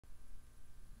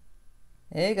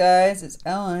Hey guys, it's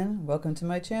Ellen. Welcome to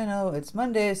my channel. It's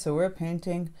Monday, so we're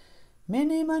painting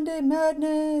Mini Monday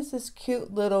Madness, this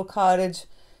cute little cottage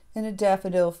in a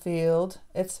daffodil field.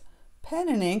 It's pen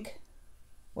and ink.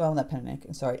 Well, not pen and ink,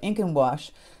 I'm sorry, ink and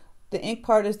wash. The ink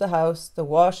part is the house, the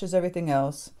wash is everything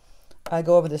else. I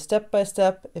go over the step by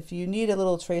step. If you need a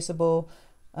little traceable,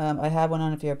 I have one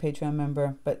on if you're a Patreon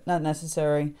member, but not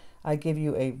necessary. I give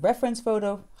you a reference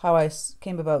photo, how I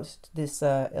came about this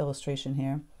illustration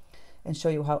here, and show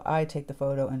you how I take the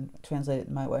photo and translate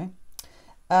it my way.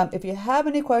 If you have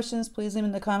any questions, please leave them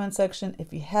in the comment section.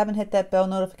 If you haven't hit that bell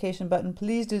notification button,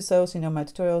 please do so you know my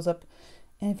tutorial's up.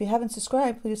 And if you haven't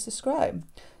subscribed, please subscribe.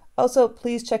 Also,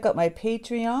 please check out my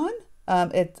Patreon.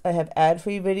 I have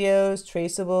ad-free videos,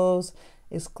 traceables,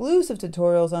 exclusive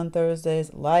tutorials on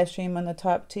Thursdays, live stream on the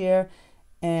top tier,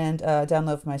 and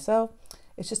download for myself.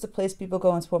 It's just a place people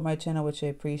go and support my channel, which I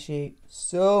appreciate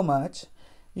so much.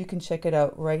 You can check it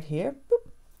out right here. Boop.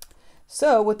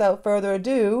 So without further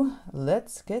ado,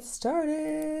 let's get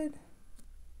started.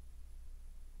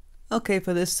 Okay,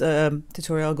 for this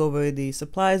tutorial, I'll go over the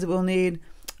supplies that we'll need.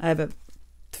 I have a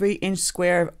 3-inch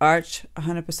square of arch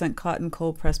 100% cotton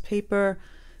cold pressed paper.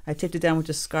 I taped it down with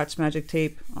just Scotch Magic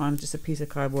tape on just a piece of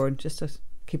cardboard just to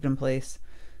keep it in place.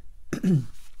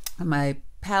 My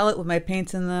palette with my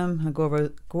paints in them. I'll go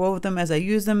over them as I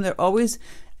use them. They're always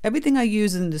everything I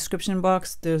use in the description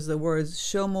box. There's the words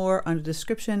show more under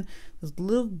description. There's a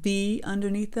little V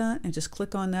underneath that, and just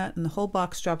click on that and the whole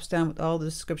box drops down with all the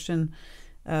description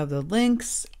of the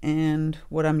links and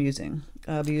what I'm using.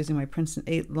 I'll be using my Princeton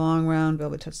 8 long round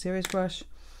Velvet Touch Series brush.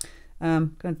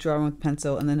 I'm going to draw with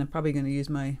pencil, and then I'm probably going to use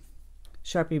my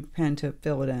Sharpie pen to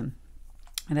fill it in.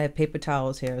 And I have paper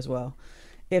towels here as well.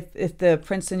 If the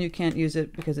Princeton, you can't use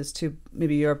it because it's too,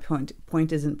 maybe your point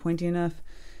isn't pointy enough,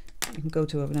 you can go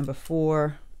to a number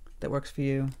 4 that works for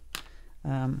you.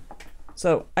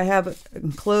 So I have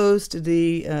enclosed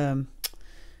the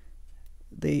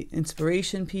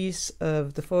inspiration piece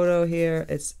of the photo here.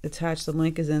 It's attached, the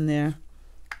link is in there.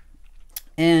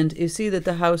 And you see that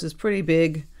the house is pretty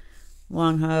big,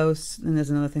 long house, and there's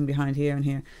another thing behind here and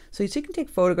here. So you can take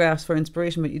photographs for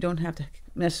inspiration, but you don't have to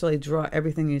necessarily draw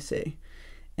everything you see.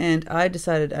 And I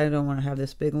decided I don't want to have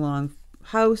this big long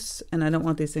house, and I don't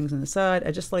want these things on the side.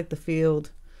 I just like the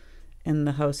field and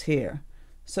the house here.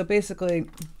 So basically,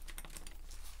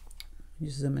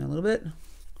 just zoom in a little bit.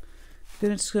 I'm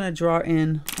just going to draw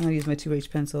in. I'm going to use my 2H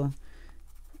pencil.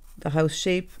 The house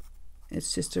shape,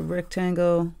 it's just a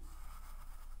rectangle.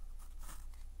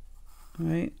 All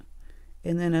right.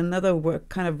 And then another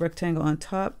kind of rectangle on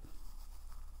top.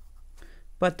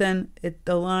 But then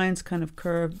the lines kind of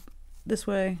curve this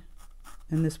way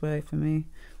and this way for me.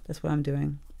 That's what I'm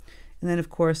doing. And then, of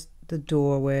course, the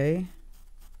doorway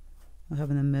I'll have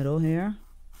in the middle here.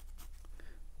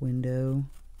 Window.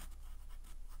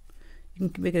 You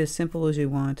can make it as simple as you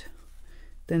want.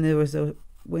 Then there was a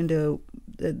window,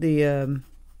 the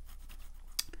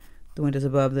windows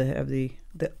above I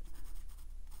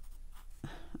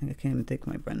can't even think of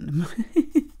my brand.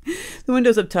 The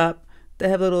windows up top, they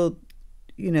have little,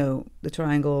 the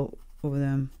triangle over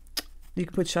them. You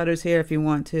can put shutters here if you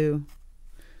want to.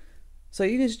 So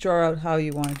you just draw out how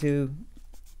you want to,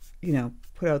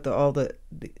 put out all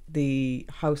the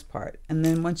house part. And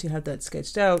then once you have that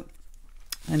sketched out,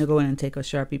 I'm gonna go in and take a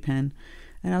Sharpie pen,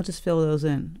 and I'll just fill those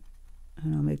in.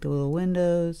 And I'll make the little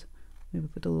windows, maybe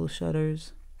put the little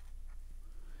shutters.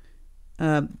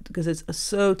 Because it's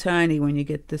so tiny when you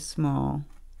get this small.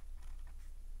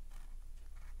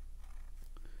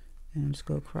 And just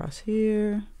go across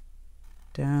here,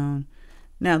 down.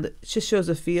 Now it just shows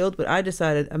a field, but I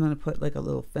decided I'm going to put like a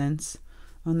little fence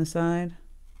on the side.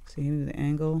 See the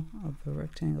angle of the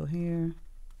rectangle here.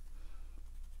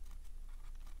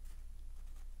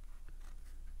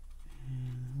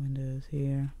 And the windows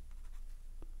here.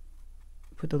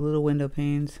 Put the little window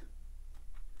panes.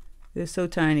 They're so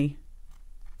tiny.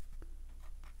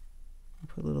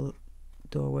 Put a little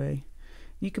doorway.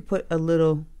 You could put a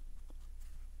little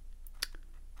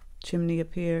chimney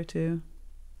up here too.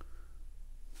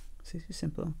 See, it's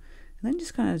simple. And then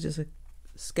just kind of like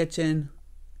sketch in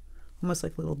almost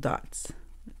like little dots.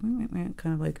 Kind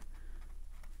of like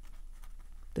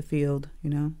the field,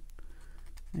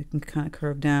 It can kind of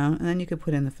curve down, and then you could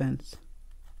put in the fence.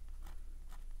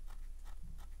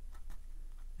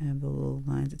 And the little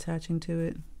lines attaching to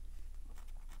it.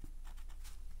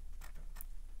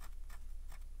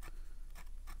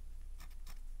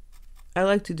 I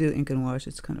like to do ink and wash.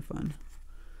 It's kind of fun.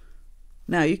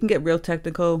 Now you can get real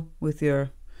technical with your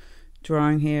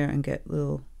drawing here and get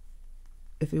little,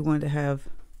 if you want to have,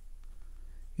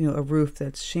 a roof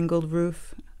that's shingled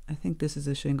roof, I think this is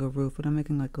a shingle roof, but I'm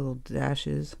making like little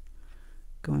dashes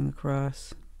going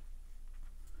across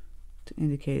to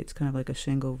indicate it's kind of like a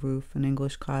shingle roof, an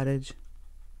English cottage.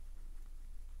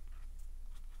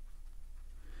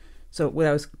 So what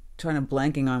I was trying to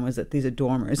blanking on was that these are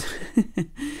dormers.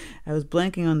 I was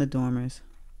blanking on the dormers.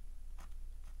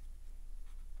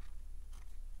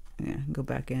 Yeah, go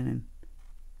back in and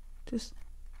just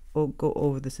go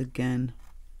over this again.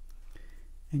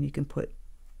 And you can put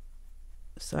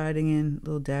siding in,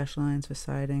 little dash lines for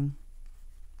siding.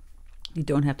 You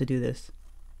don't have to do this,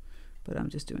 but I'm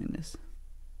just doing this.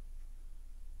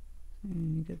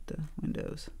 And you get the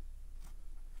windows.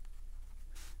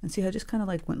 And see how I just kind of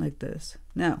like went like this.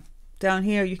 Now, down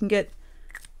here you can get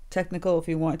technical if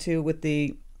you want to with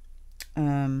the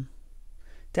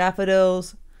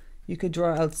daffodils. You could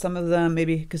draw out some of them,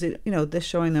 maybe, because you know, they're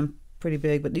showing them pretty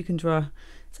big, but you can draw,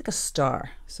 it's like a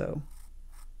star, so.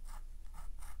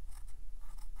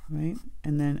 Right,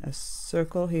 and then a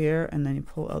circle here, and then you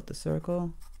pull out the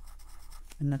circle,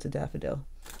 and that's a daffodil.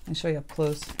 I'll show you up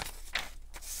close.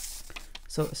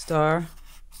 So a star,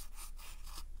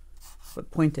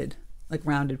 but pointed, like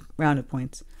rounded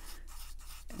points.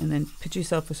 And then picture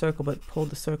yourself a circle, but pull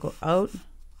the circle out,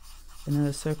 and then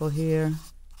a circle here,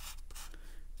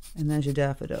 and there's your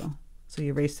daffodil. So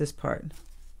you erase this part.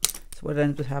 So what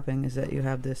ends up happening is that you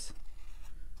have this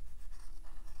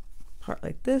part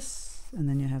like this, and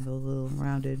then you have a little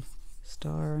rounded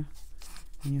star,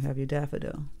 and you have your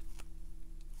daffodil,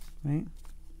 right?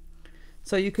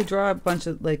 So you could draw a bunch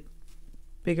of like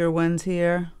bigger ones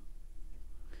here,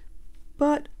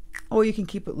 but, or you can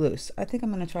keep it loose. I think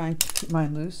I'm gonna try and keep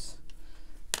mine loose.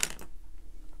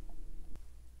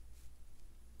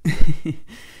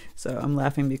 So I'm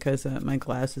laughing because my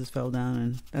glasses fell down,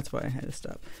 and that's why I had to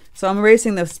stop. So I'm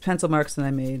erasing those pencil marks that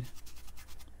I made.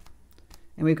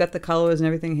 And we've got the colors and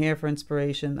everything here for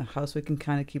inspiration. The house we can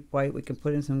kind of keep white. We can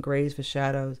put in some grays for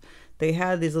shadows. They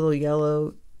had these little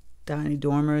yellow tiny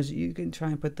dormers. You can try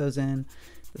and put those in.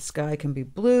 The sky can be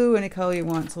blue, any color you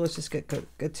want. So let's just get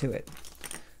to it.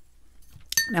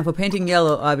 Now for painting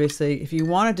yellow, obviously, if you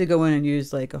wanted to go in and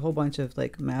use like a whole bunch of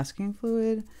like masking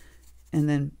fluid and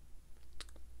then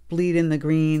bleed in the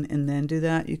green and then do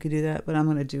that, you could do that. But I'm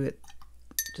going to do it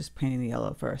just painting the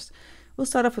yellow first. We'll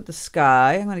start off with the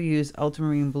sky. I'm going to use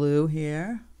ultramarine blue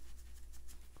here.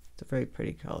 It's a very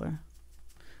pretty color.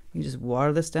 You just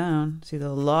water this down. See,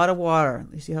 there's a lot of water.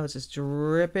 You see how it's just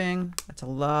dripping? That's a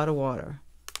lot of water.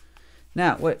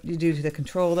 Now, what you do to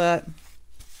control that,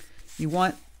 you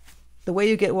want, the way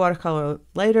you get watercolor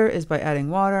lighter is by adding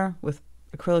water. With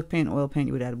acrylic paint, oil paint,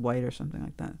 you would add white or something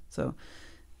like that. So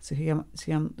here,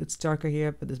 it's darker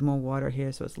here, but there's more water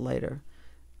here, so it's lighter.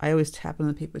 I always tap on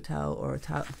the paper towel or a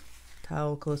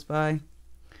towel close by,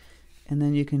 and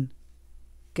then you can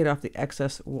get off the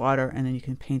excess water, and then you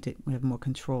can paint it. We have more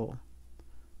control.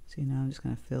 See, now I'm just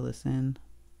going to fill this in.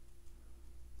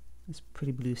 This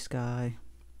pretty blue sky.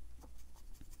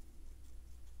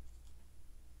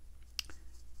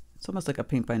 It's almost like a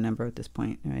paint by number at this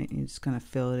point, right? You're just going to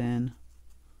fill it in.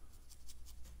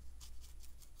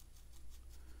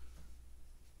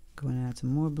 Go in and add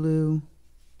some more blue.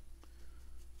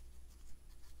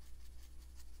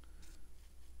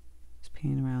 Just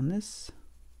paint around this.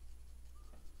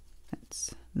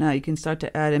 Now you can start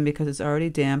to add in, because it's already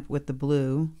damp, with the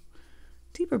blue,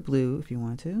 deeper blue if you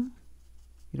want to.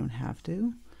 You don't have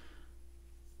to.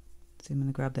 See, I'm going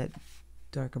to grab that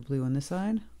darker blue on this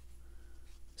side.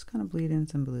 Just kind of bleed in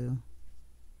some blue.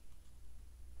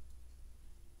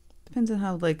 Depends on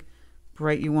how like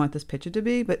bright you want this picture to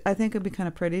be, but I think it'd be kind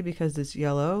of pretty because it's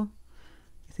yellow.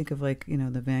 You think of like, you know,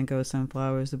 the Van Gogh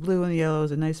sunflowers. The blue and the yellow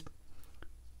is a nice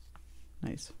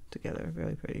together,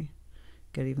 really pretty.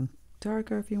 Get even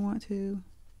darker if you want to.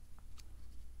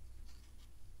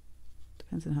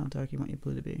 Depends on how dark you want your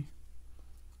blue to be.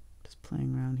 Just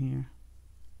playing around here.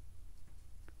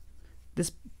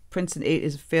 This Princeton 8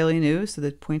 is fairly new, so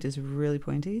the point is really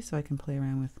pointy, so I can play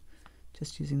around with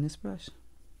just using this brush.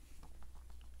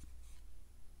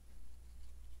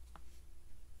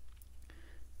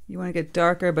 You want to get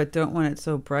darker but don't want it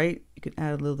so bright, you can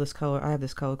add a little of this color. I have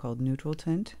this color called neutral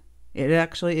tint. It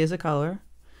actually is a color.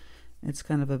 It's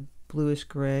kind of a bluish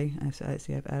gray. I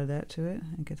see I've added that to it.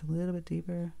 It gets a little bit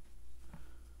deeper.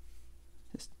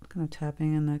 Just kind of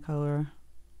tapping in that color.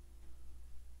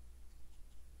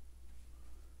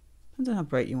 Depends on how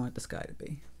bright you want the sky to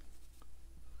be.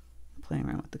 Playing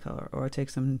around with the color. Or take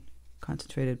some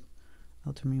concentrated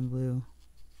ultramarine blue.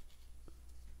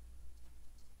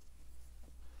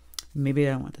 Maybe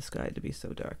I don't want the sky to be so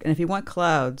dark. And if you want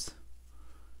clouds,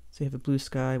 so you have a blue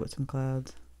sky with some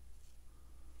clouds.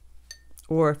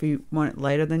 Or if you want it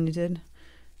lighter than you did,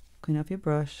 clean off your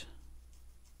brush,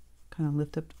 kind of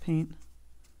lift up the paint,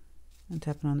 and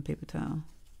tap it on the paper towel.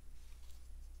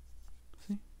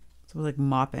 See? So we're like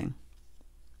mopping.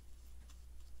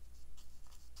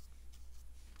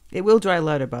 It will dry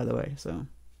lighter, by the way, so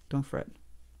don't fret.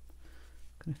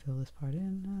 I'm gonna fill this part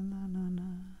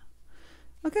in.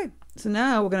 Okay, so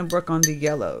now we're gonna work on the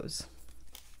yellows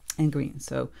and greens.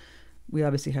 So we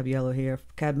obviously have yellow here,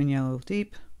 cadmium yellow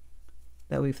deep.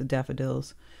 That way for the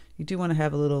daffodils. You do want to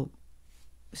have a little,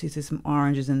 see there's some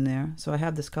oranges in there. So I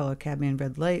have this color, cadmium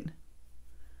red light. I'm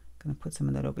gonna put some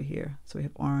of that over here. So we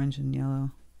have orange and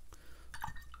yellow.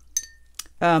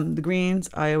 The greens,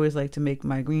 I always like to make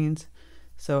my greens.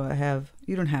 So I have,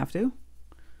 you don't have to.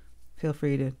 Feel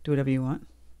free to do whatever you want.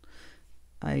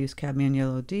 I use cadmium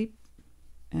yellow deep,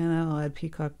 and I'll add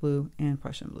peacock blue and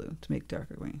Prussian blue to make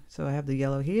darker green. So I have the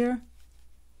yellow here.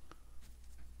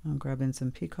 I'll grab in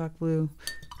some peacock blue.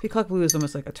 Peacock blue is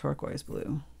almost like a turquoise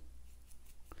blue.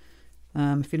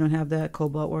 If you don't have that,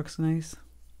 cobalt works nice.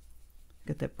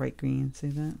 Get that bright green, see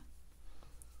that?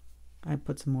 I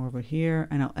put some more over here,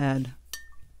 and I'll add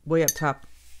way up top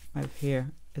right here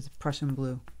is Prussian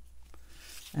blue.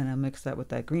 And I'll mix that with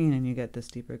that green, and you get this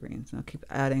deeper green. So I'll keep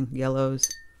adding yellows.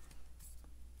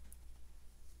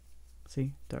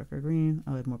 See, darker green.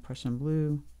 I'll add more Prussian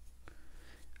blue.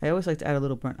 I always like to add a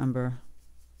little burnt umber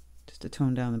just to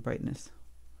tone down the brightness.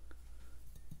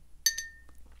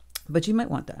 But you might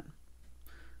want that.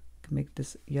 You can make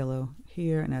this yellow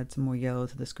here and add some more yellow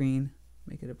to the screen.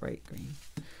 Make it a bright green.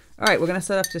 All right, we're going to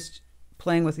start off just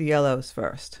playing with the yellows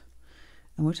first.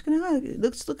 And we're just going to,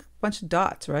 looks like a bunch of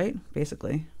dots, right?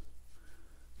 Basically.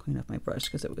 Clean up my brush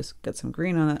because it was got some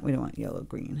green on it. We don't want yellow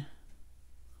green.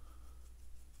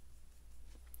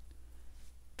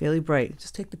 Fairly bright.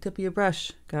 Just take the tip of your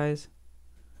brush, guys.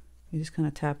 You're just kind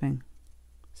of tapping.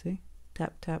 See?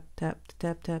 Tap, tap, tap,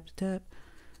 tap, tap, tap.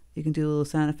 You can do little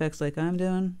sound effects like I'm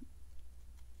doing.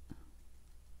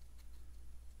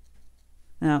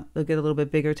 Now, they'll get a little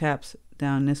bit bigger taps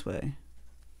down this way.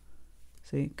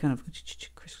 See? Kind of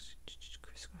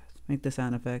make the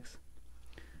sound effects.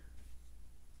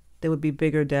 There would be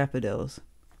bigger daffodils.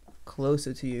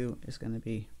 Closer to you is going to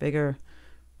be bigger.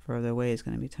 Further away is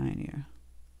going to be tinier.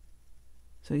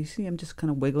 So you see, I'm just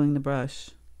kind of wiggling the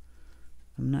brush.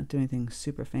 I'm not doing anything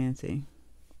super fancy.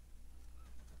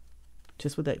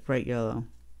 Just with that bright yellow.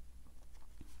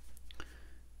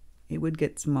 It would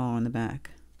get small in the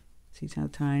back. See how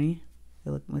tiny?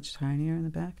 They look much tinier in the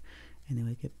back. And they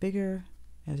would get bigger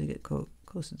as they get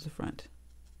closer to the front.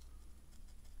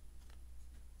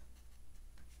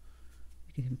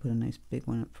 You can even put a nice big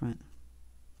one up front.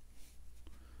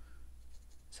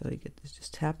 So you get this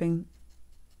just tapping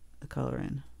the color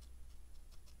in.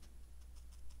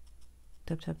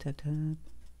 Tap, tap, tap, tap.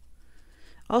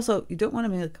 Also, you don't want to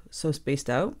make it so spaced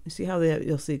out. You see how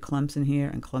you'll see clumps in here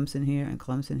and clumps in here and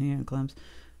clumps in here and clumps.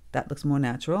 That looks more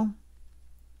natural.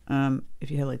 If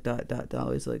you have like dot, dot, dot,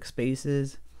 always like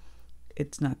spaces,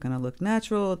 it's not going to look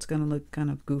natural. It's going to look kind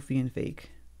of goofy and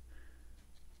fake.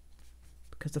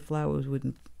 Because the flowers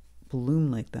wouldn't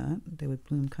bloom like that. They would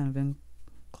bloom kind of in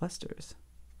clusters.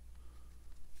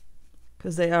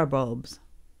 Because they are bulbs.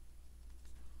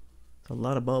 It's a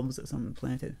lot of bulbs that someone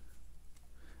planted.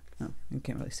 Oh, you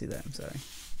can't really see that, I'm sorry.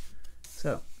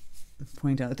 So,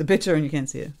 point out the picture and you can't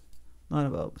see it. A lot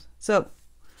of bulbs. So,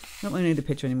 we don't really need the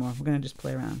picture anymore. We're going to just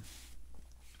play around.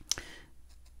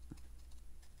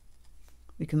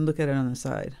 You can look at it on the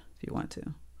side if you want to.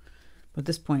 But at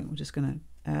this point, we're just going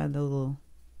to add the little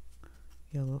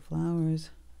yellow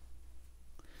flowers.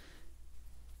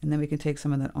 And then we can take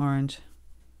some of that orange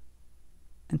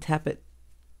and tap it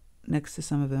next to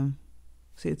some of them.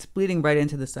 See, it's bleeding right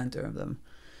into the center of them.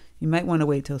 You might want to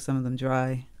wait till some of them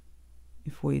dry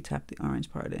before you tap the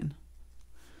orange part in.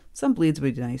 Some bleeds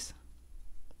would be nice,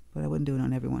 but I wouldn't do it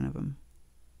on every one of them.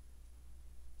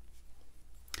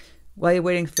 While you're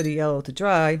waiting for the yellow to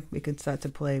dry, we can start to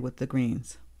play with the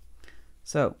greens.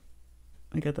 So,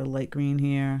 I got the light green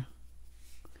here.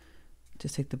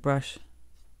 Just take the brush,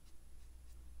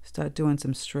 start doing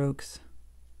some strokes.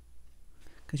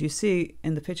 Because you see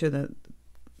in the picture that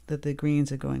the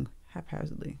greens are going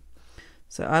haphazardly.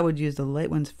 So I would use the light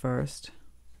ones first.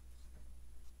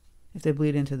 If they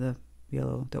bleed into the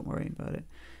yellow, don't worry about it.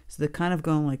 So they're kind of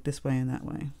going like this way and that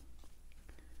way.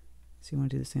 So you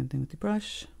want to do the same thing with the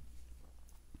brush.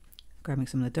 Grabbing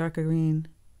some of the darker green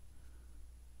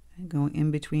and going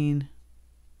in between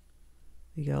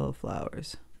the yellow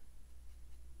flowers.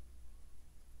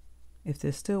 If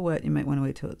they're still wet, you might want to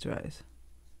wait till it dries.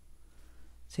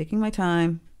 Taking my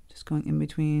time, just going in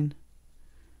between,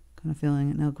 Kind of feeling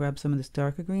it. Now grab some of this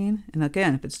darker green. And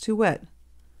again, if it's too wet,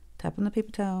 tap on the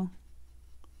paper towel.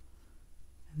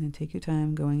 And then take your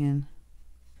time going in.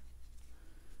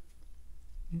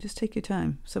 And just take your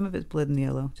time. Some of it's bled in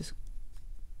yellow. Just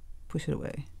push it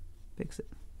away. Fix it.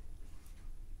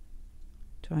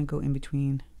 Try and go in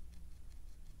between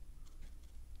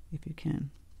if you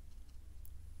can.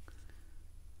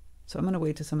 So I'm going to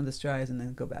wait till some of this dries and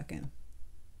then go back in.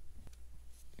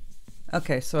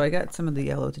 Okay, so I got some of the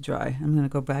yellow to dry. I'm going to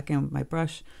go back in with my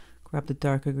brush, grab the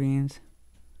darker greens.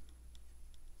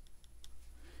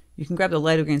 You can grab the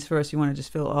lighter greens first. You want to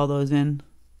just fill all those in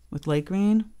with light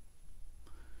green.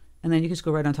 And then you can just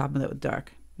go right on top of that with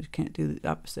dark. But you can't do the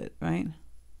opposite, right?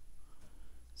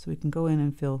 So we can go in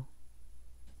and fill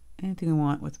anything we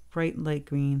want with bright light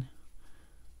green.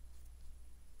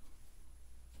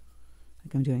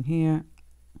 Like I'm doing here.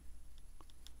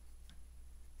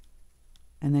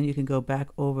 And then you can go back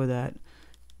over that.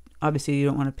 Obviously you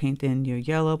don't want to paint in your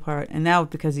yellow part. And now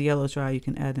because the yellow is dry, you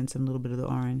can add in some little bit of the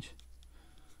orange.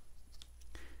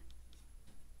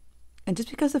 And just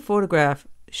because the photograph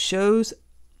shows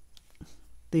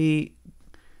the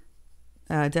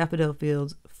daffodil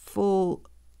fields full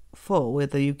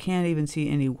with you can't even see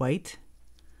any white,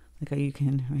 like you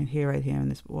can right here in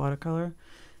this watercolor,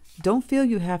 don't feel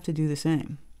you have to do the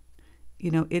same.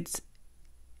 You know, it's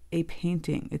a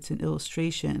painting, it's an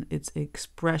illustration, it's an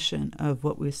expression of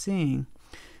what we're seeing.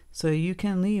 So you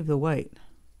can leave the white.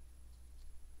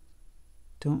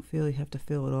 Don't feel you have to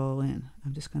fill it all in.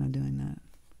 I'm just kind of doing that.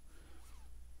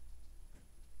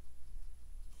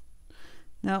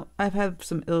 Now, I've had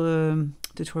some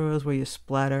tutorials where you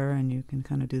splatter and you can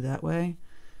kind of do that way.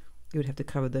 You would have to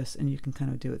cover this and you can kind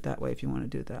of do it that way if you want to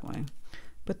do it that way.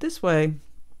 But this way,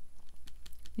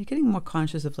 you're getting more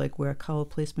conscious of like where color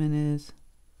placement is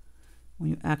when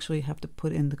you actually have to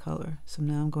put in the color. So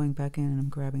now I'm going back in and I'm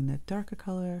grabbing that darker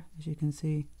color, as you can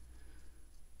see.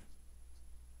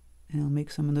 And I'll make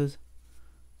some of those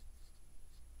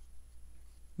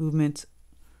movements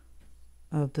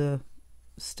of the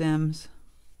stems.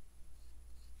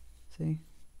 See?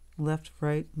 Left,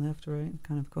 right,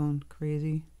 kind of going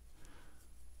crazy.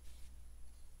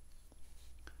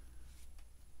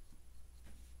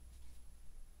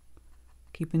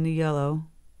 Keeping the yellow.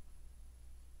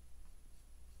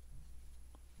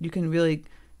 You can really,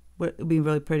 what would be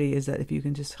really pretty is that if you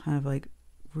can just kind of like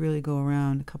really go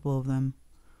around a couple of them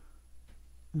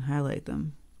and highlight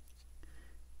them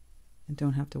and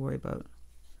don't have to worry about.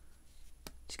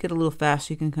 Just get a little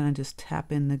faster, you can kind of just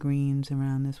tap in the greens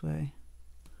around this way.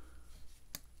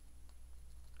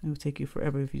 It will take you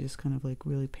forever if you just kind of like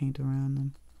really paint around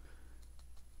them.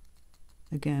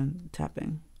 Again,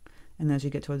 tapping. And as you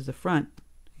get towards the front,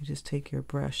 you just take your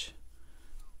brush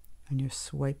and you're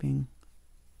swiping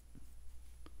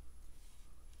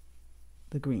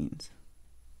the greens.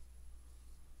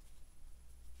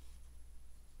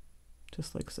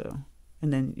 Just like so.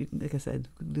 And then, you can, like I said,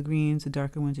 the greens, the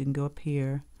darker ones, you can go up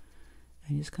here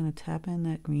and just kind of tap in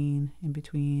that green in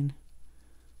between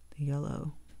the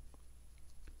yellow.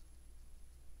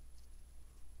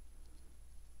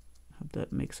 Hope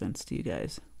that makes sense to you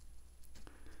guys.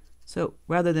 So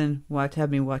rather than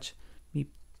have me watch me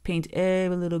paint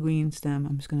every little green stem,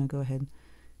 I'm just going to go ahead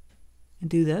and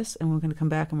do this, and we're going to come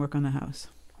back and work on the house.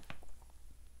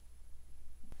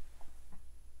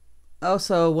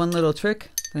 Also, one little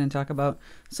trick I didn't talk about.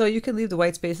 So you can leave the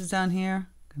white spaces down here.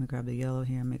 I'm going to grab the yellow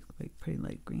here and make it like pretty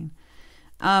light green.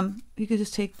 You could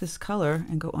just take this color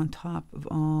and go on top of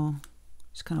all,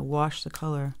 just kind of wash the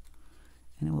color,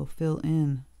 and it will fill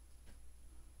in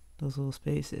those little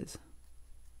spaces.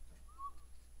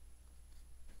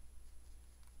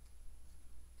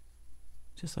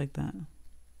 Just like that.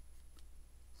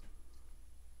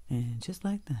 And just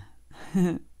like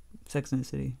that. Sex in the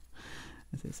City,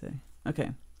 as they say.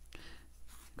 Okay.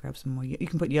 Grab some more. You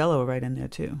can put yellow right in there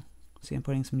too. See, I'm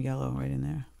putting some yellow right in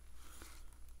there.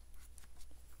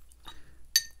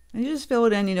 And you just fill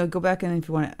it in, you know, go back in if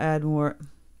you want to add more.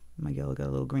 My yellow got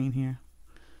a little green here.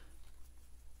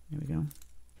 There we go.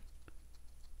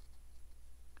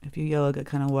 If your yellow got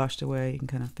kind of washed away, you can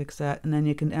kind of fix that. And then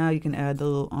you can add the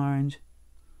little orange.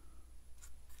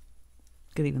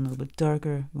 Get even a little bit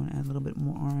darker. You want to add a little bit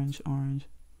more orange.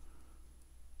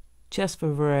 Just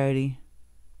for variety.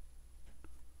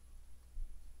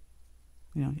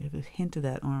 You know, you have a hint of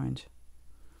that orange.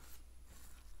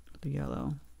 The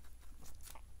yellow.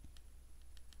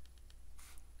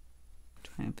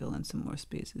 Try and fill in some more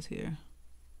spaces here.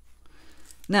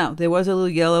 Now, there was a little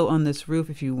yellow on this roof.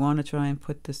 If you want to try and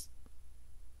put this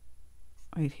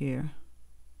right here.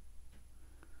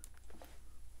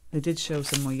 I did show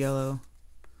some more yellow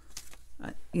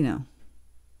You know,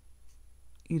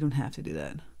 you don't have to do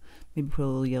that. Maybe put a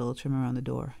little yellow trim around the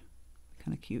door.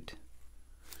 Kind of cute.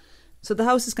 So the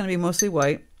house is going to be mostly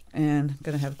white and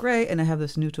going to have gray, and I have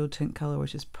this neutral tint color,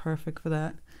 which is perfect for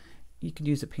that. You could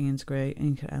use a Payne's gray, and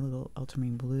you could add a little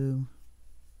ultramarine blue.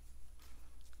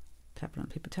 Tap it on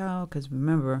paper towel, because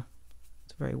remember,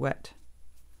 it's very wet.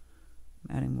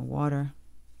 I'm adding more water.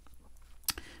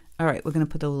 All right, we're going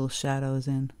to put the little shadows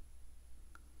in.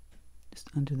 Just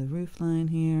under the roof line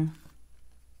here.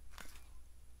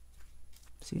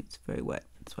 See, it's very wet.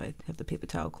 That's why I have the paper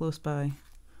towel close by.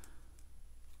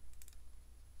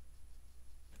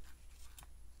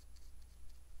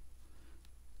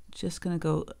 Just going to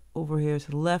go over here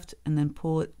to the left and then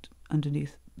pull it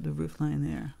underneath the roof line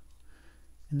there.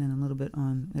 And then a little bit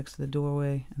on next to the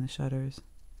doorway and the shutters.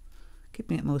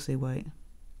 Keeping it mostly white.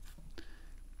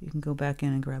 You can go back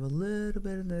in and grab a little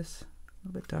bit of this, a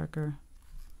little bit darker.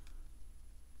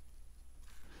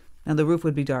 Now the roof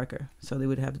would be darker, so they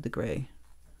would have the gray.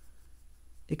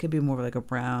 It could be more like a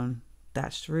brown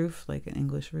thatched roof, like an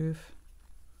English roof.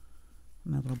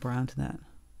 Add a little brown to that.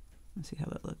 Let's see how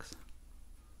that looks.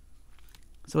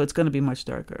 So it's going to be much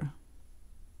darker.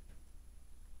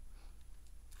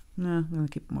 No, I'm going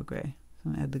to keep it more gray. So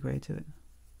I'm going to add the gray to it.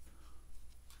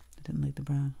 I didn't like the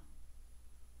brown.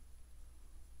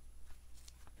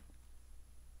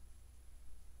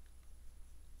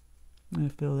 I'm going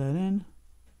to fill that in.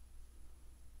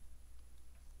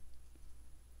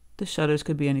 The shutters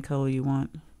could be any color you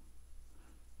want.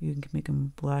 You can make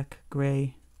them black,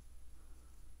 gray.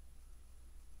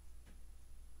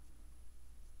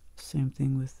 Same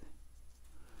thing with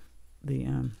the,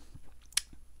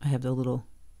 I have the little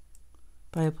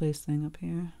fireplace thing up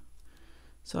here.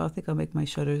 So I think I'll make my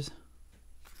shutters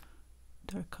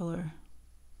dark color.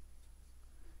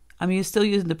 I'm still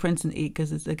using the Princeton 8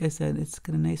 because it's, like I said, it's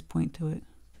got a nice point to it.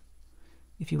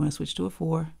 If you want to switch to a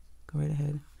 4, go right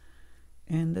ahead.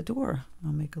 And the door,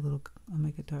 I'll make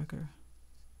it darker.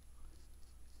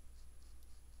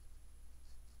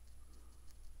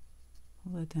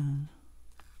 Hold that down.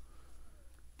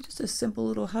 Just a simple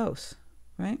little house,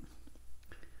 right?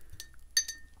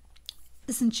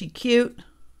 Isn't she cute?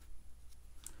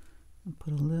 I'll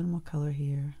put a little more color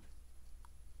here.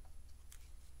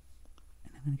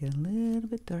 And I'm going to get a little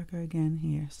bit darker again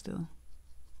here still.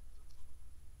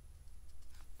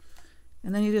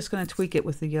 And then you're just going to tweak it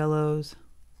with the yellows,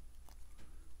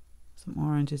 some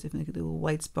oranges. If you get little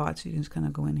white spots, you can just kind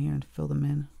of go in here and fill them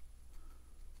in.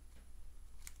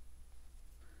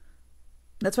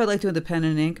 That's why I like doing the pen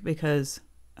and ink, because,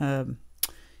 you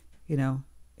know,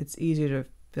 it's easier to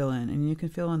fill in. And you can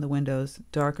fill in the windows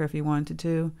darker if you wanted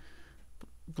to,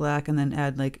 black, and then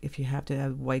add, like, if you have to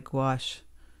add white gouache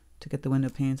to get the window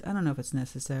panes. I don't know if it's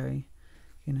necessary,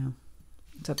 you know.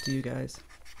 It's up to you guys.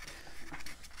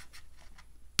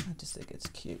 I just think it's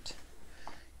cute.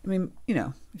 I mean, you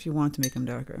know, if you want to make them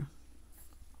darker,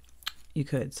 you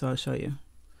could. So I'll show you.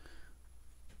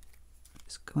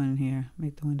 Just go in here,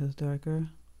 make the windows darker.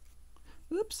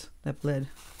 Oops, that bled.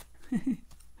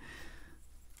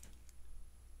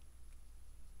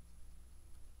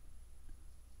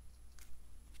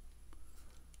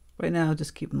 Right now, I'll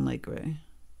just keep them light gray.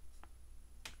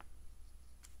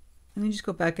 And you just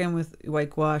go back in with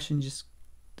white gouache and just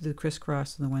do the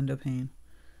crisscross in the window pane.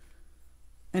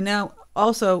 And now,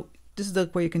 also, this is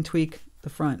where you can tweak the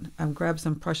front. I've grabbed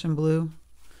some Prussian blue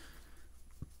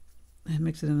and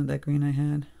mix it into that green I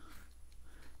had.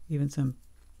 Even some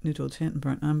neutral tint and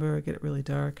burnt umber, get it really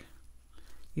dark.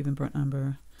 Even burnt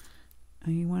umber.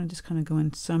 And you want to just kind of go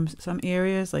in some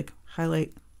areas, like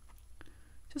highlight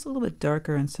just a little bit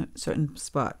darker in certain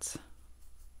spots.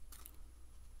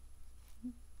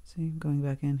 See, going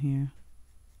back in here.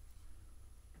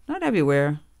 Not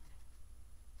everywhere.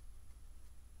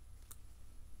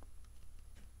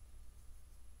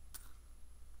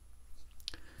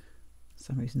 For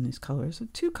some reason these colors are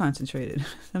too concentrated.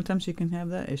 Sometimes you can have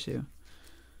that issue.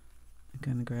 I'm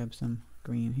gonna grab some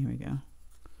green. Here we go.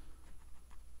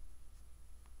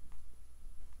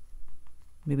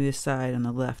 Maybe this side on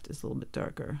the left is a little bit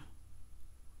darker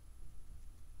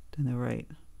than the right.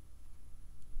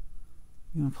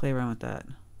 You want to play around with that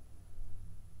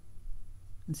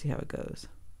and see how it goes.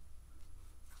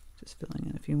 Just filling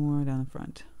in a few more down the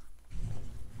front.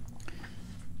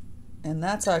 And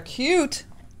that's our cute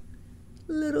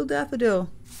little daffodil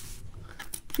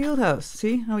field house.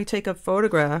 See how we take a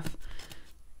photograph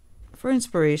for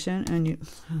inspiration and you,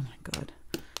 oh my God.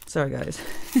 Sorry guys.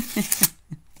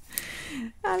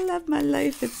 I love my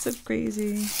life. It's so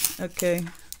crazy. Okay.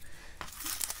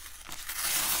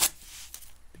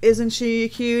 Isn't she a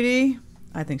cutie?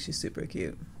 I think she's super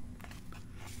cute.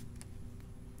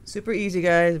 Super easy,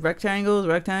 guys. Rectangles,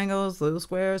 rectangles, little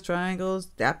squares, triangles,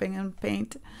 dapping in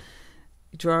paint,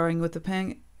 drawing with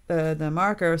the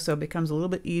marker, so it becomes a little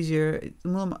bit easier. It's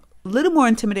a little more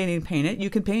intimidating to paint it. You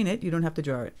can paint it. You don't have to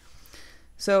draw it.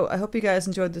 So I hope you guys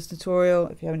enjoyed this tutorial.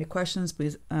 If you have any questions,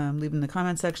 please leave them in the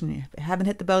comment section. If you haven't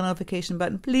hit the bell notification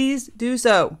button, please do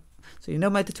so you know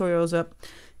my tutorial is up,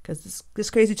 because this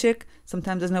crazy chick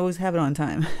sometimes doesn't always have it on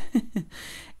time.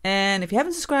 And if you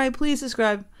haven't subscribed, please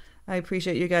subscribe. I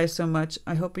appreciate you guys so much.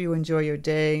 I hope you enjoy your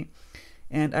day.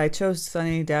 And I chose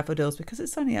sunny daffodils because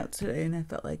it's sunny out today and I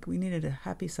felt like we needed a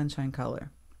happy sunshine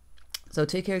color. So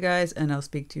take care, guys, and I'll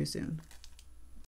speak to you soon.